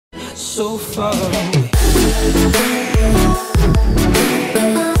so far away.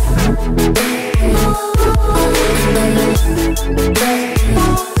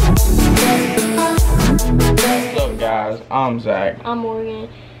 What's up, guys? I'm Zach. I'm Morgan,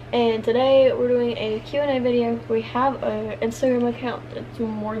 and today we're doing a Q&A video. We have an Instagram account. It's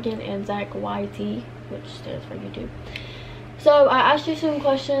Morgan and Zach YT, which stands for YouTube. So I asked you some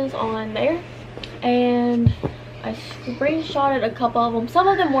questions on there, and I screenshotted a couple of them. Some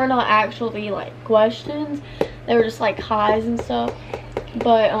of them were not actually like questions; they were just like highs and stuff.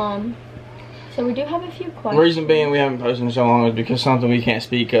 But so we do have a few questions. The reason being we haven't posted in so long is because something we can't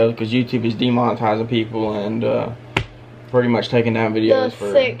speak of, because YouTube is demonetizing people and pretty much taking down videos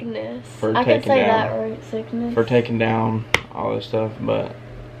for sickness. I can say that right, sickness. For taking down all this stuff, but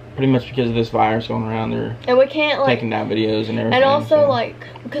pretty much because of this virus going around, they're we can't like taking down videos and everything. And also like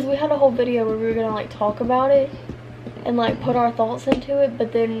because we had a whole video where we were gonna like talk about it and like put our thoughts into it,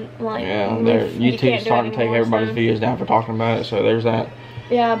 but then like YouTube's starting to take everybody's videos down for talking about it, so there's that.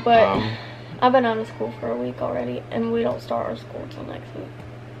 Yeah, but I've been out of school for a week already, and we don't start our school until next week.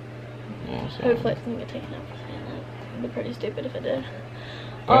 Yeah, so hopefully it doesn't get taken out for saying that. It'd be pretty stupid if it did.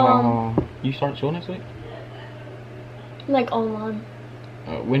 You start school next week? Like online.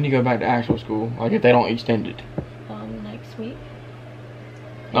 When do you go back to actual school? Like if they don't extend it? Next week.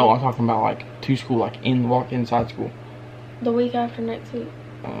 No, I'm talking about like to school, like walk inside school. The week after next week.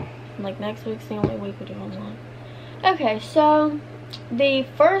 Like next week's the only week we do online. Okay, so the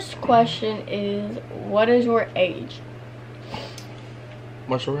first question is, what is your age?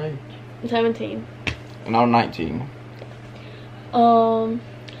 What's your age? 17. And I'm 19.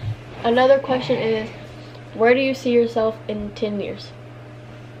 Another question is, where do you see yourself in 10 years?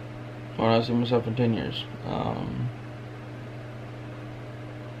 Where do I see myself in 10 years?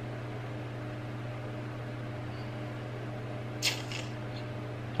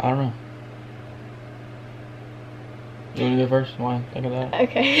 I don't know. You want to go first? Why? Think of that.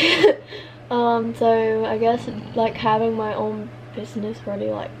 Okay. So I guess like having my own business where I do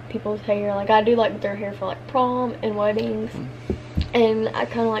like people's hair. Like I do like their hair for like prom and weddings. And I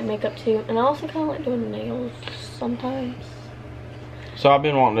kind of like makeup too. And I also kind of like doing nails sometimes. So I've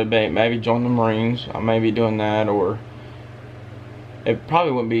been wanting to maybe join the Marines. I may be doing that, or it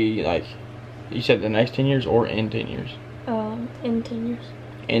probably wouldn't be like, you said the next 10 years or in 10 years? In 10 years.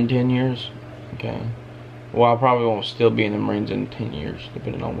 In 10 years? Okay. Well, I probably won't still be in the Marines in 10 years,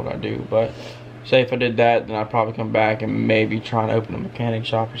 depending on what I do. But say if I did that, then I'd probably come back and maybe try and open a mechanic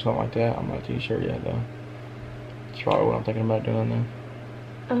shop or something like that. I'm not too sure yet, though. That's probably what I'm thinking about doing, though.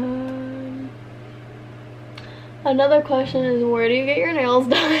 Another question is, where do you get your nails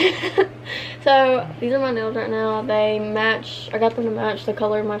done? So these are my nails right now. They match. I got them to match the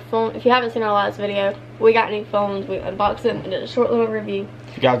color of my phone. If you haven't seen our last video, we got new phones. We unboxed them and did a short little review.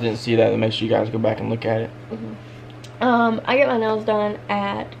 If you guys didn't see that, then make sure you guys go back and look at it. I get my nails done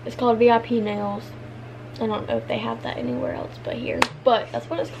at, it's called VIP Nails. I don't know if they have that anywhere else but here, but that's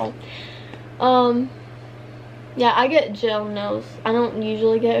what it's called. Yeah, I get gel nails. I don't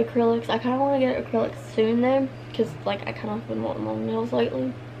usually get acrylics. I kind of want to get acrylics soon though, because like I kind of been wanting long nails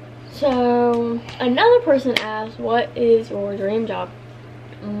lately. So another person asked, what is your dream job?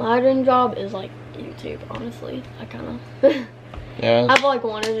 My dream job is like YouTube, honestly. I kind of yeah, I've like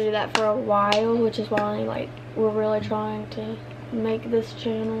wanted to do that for a while, which is why like we're really trying to make this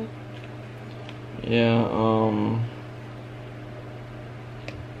channel. Yeah,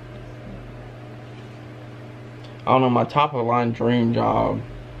 I don't know, my top of the line dream job,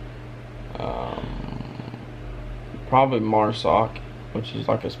 probably MARSOC, which is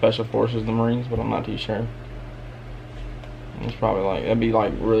like a Special Forces of the Marines, but I'm not too sure. It's probably like, that'd be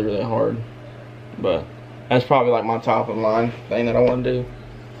like really, really hard, but that's probably like my top of the line thing that I want to do.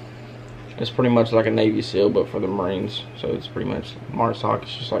 It's pretty much like a Navy SEAL, but for the Marines, so it's pretty much MARSOC,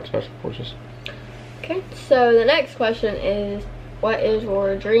 it's just like Special Forces. Okay, so the next question is, what is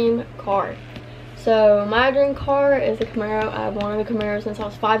your dream car? So my dream car is a Camaro. I've wanted a Camaro since I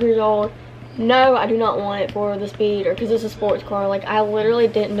was 5 years old. No, I do not want it for the speed or because it's a sports car. Like I literally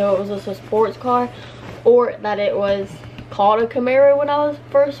didn't know it was a sports car or that it was called a Camaro when I was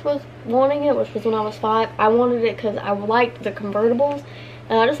wanting it, which was when I was 5. I wanted it because I liked the convertibles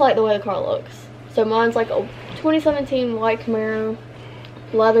and I just like the way the car looks. So mine's like a 2017 white Camaro,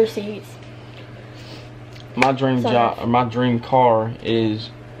 leather seats. My dream job, or my dream car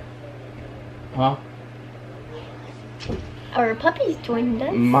is, Our puppies joined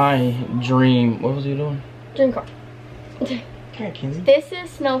us. my dream, what was he doing? Dream car. Come here, Kenzie. This is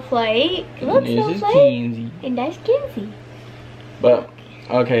Snowflake. Look, This is Snowflake. Kenzie. And that's Kenzie. But,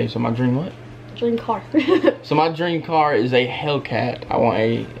 okay, so my dream what? dream car. So my dream car is a Hellcat. I want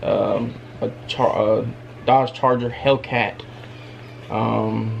a Dodge Charger Hellcat.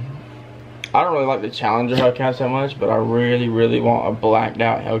 I don't really like the Challenger Hellcats that much, but I really, really want a blacked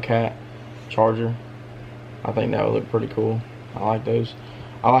out Hellcat Charger. I think that would look pretty cool. I like those.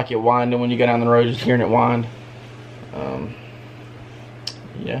 I like it winding when you go down the road, just hearing it wind.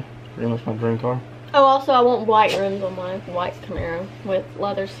 Yeah, pretty much my dream car. Oh, also I want white rims on my white Camaro with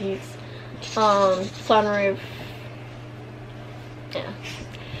leather seats, sunroof. Yeah.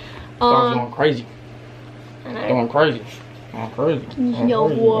 Star's going crazy. I know. Going crazy. Going crazy. Going Yo,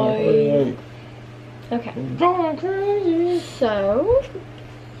 crazy. boy. Going crazy. Okay. Going crazy. So,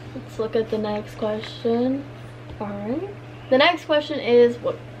 let's look at the next question. Alright. The next question is,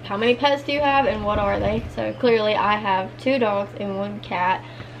 how many pets do you have and what are they? So, clearly I have 2 dogs and 1 cat.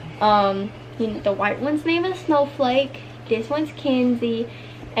 The white one's name is Snowflake. This one's Kenzie.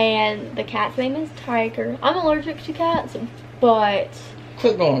 And the cat's name is Tiger. I'm allergic to cats, but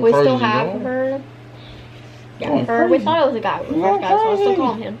Quit going we crazy, still have girl. her. Yeah, Going her. We crazy. thought it was a guy. We first got, so I still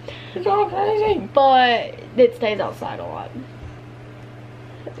call him. You're going crazy. But it stays outside a lot.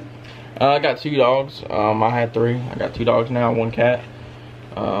 I got 2 dogs. I had 3. I got 2 dogs now, 1 cat.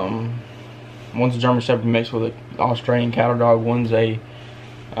 One's a German Shepherd mixed with an Australian cattle dog. One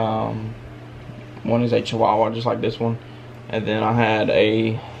is a Chihuahua, just like this one. And then I had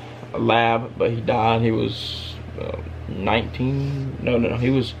a Lab, but he died. He was 19. No, he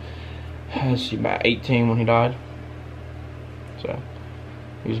was, let's see, about 18 when he died. So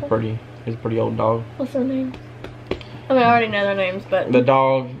he was a pretty old dog. What's their name? I mean, I already know their names, but The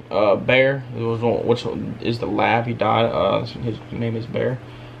dog, Bear, which is the Lab. He died. His name is Bear.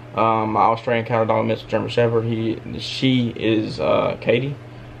 My Australian cattle dog, Mr. German Shepherd. She is Katie.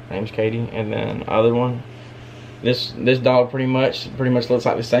 Her name's Katie. And then other one, this dog pretty much looks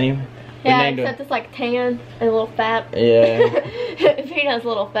like the same. yeah, except it's like tan and a little fat. Yeah. Peanut's a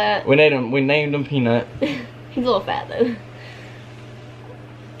little fat. We named him Peanut. He's a little fat though,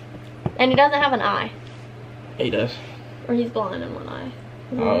 and he doesn't have an eye, He does. or he's blind in one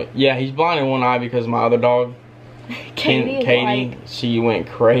eye. Yeah, he's blind in one eye because my other dog, Katie, is Katie, she went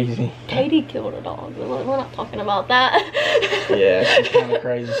crazy. Katie killed a dog. We're not talking about that. Yeah, she's kind of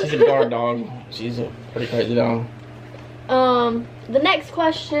crazy. She's a guard dog. She's a pretty crazy dog. The next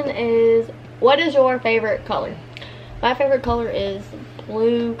question is, what is your favorite color? My favorite color is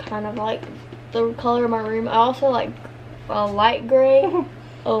blue, kind of like the color of my room. I also like a light gray,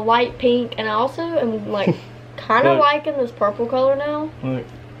 a light pink, and I also am like kind of Look. liking this purple color now. Look.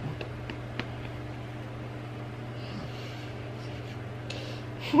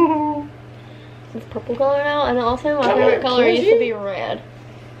 This purple color now, and also my favorite color used to be red.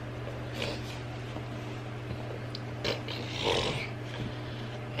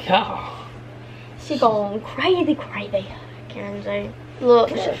 God. She going crazy, Kenzie. Look,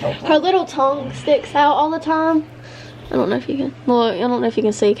 her little tongue sticks out all the time. I don't know if you can. Well, I don't know if you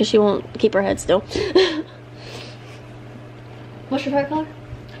can see because she won't keep her head still. What's your favorite color?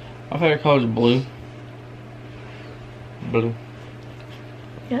 My favorite color is blue. Blue.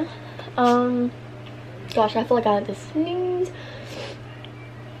 Yeah. Gosh, I feel like I had to sneeze.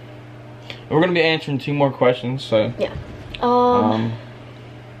 We're gonna be answering 2 more questions, so. Yeah.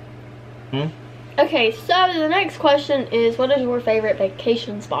 Okay, so the next question is, what is your favorite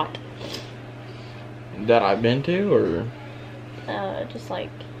vacation spot? That I've been to, or Just like,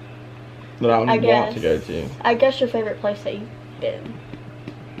 that I would I want to guess. go to? I guess your favorite place that you've been.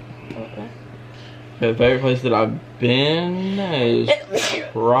 Okay. The favorite place that I've been is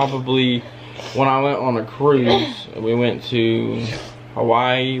probably when I went on a cruise. We went to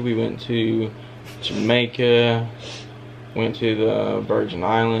Hawaii, we went to Jamaica, went to the Virgin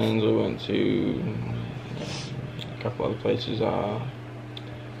Islands, we went to a couple other places.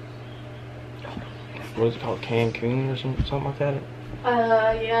 What is it called? Cancun or something like that?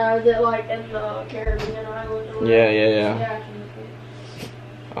 Yeah, is it like in the Caribbean islands? Or Yeah.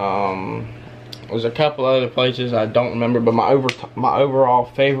 There's a couple other places I don't remember, but my overall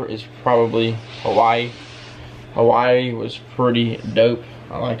favorite is probably Hawaii. Hawaii was pretty dope.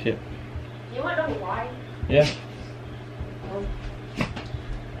 I liked it. You went to Hawaii? Yeah.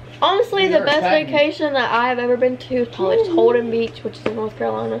 Honestly, You the never best tagged me. vacation that I have ever been to is probably just Holden Beach, which is in North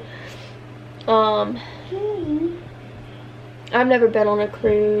Carolina. I've never been on a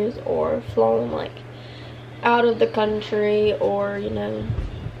cruise or flown like out of the country or, you know,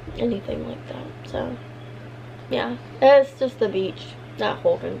 anything like that. So, yeah, it's just the beach, not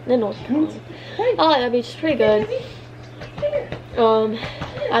Holden, in North Carolina. I like that beach, it's pretty good.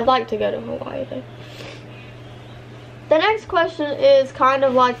 I'd like to go to Hawaii though. The next question is kind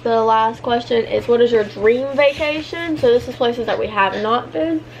of like the last question. Is what is your dream vacation? So this is places that we have not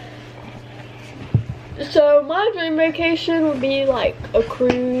been. So my dream vacation would be like a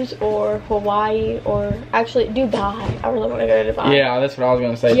cruise or Hawaii or actually Dubai. I really want to go to Dubai. Yeah, that's what I was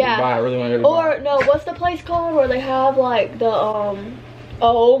gonna say. Yeah. Dubai. I really want to go to Dubai. Or no, what's the place called where they have like the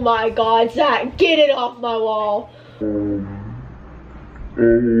oh my God, Zach, get it off my wall.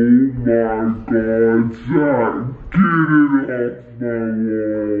 Oh my God, Zach, get it off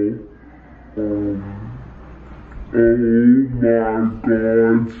my wall. Oh my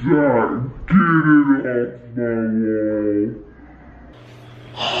God, Zach, get it off my wall.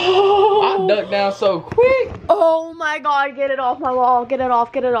 I ducked down so quick. Oh my God, get it off my wall. Get it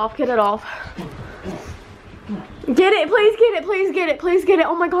off, get it off, get it off. Get it, please get it, please get it, please get it.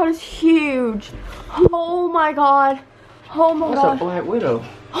 Oh my God, it's huge. Oh my God. Oh my God. What's a Black Widow?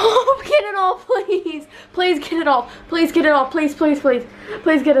 Oh, get it off, please. Please get it off. Please get it off. Please, please, please.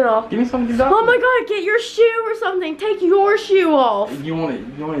 Please get it off. Give me something to Oh my God, get your shoe or something. Take your shoe off. You want it?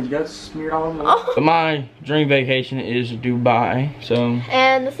 You want his guts smeared all over? Oh. But my dream vacation is Dubai. So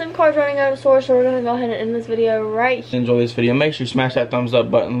And the SIM card's running out of storage, so we're gonna go ahead and end this video right here. enjoy this video. Make sure you smash that thumbs up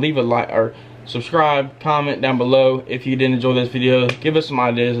button. Leave a like or subscribe. Comment down below if you did enjoy this video. Give us some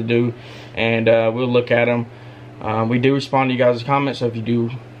ideas to do, and we'll look at them. We do respond to you guys' comments, so if you do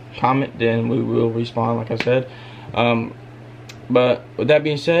comment, then we will respond, like I said. But with that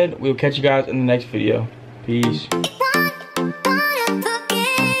being said, we'll catch you guys in the next video. Peace.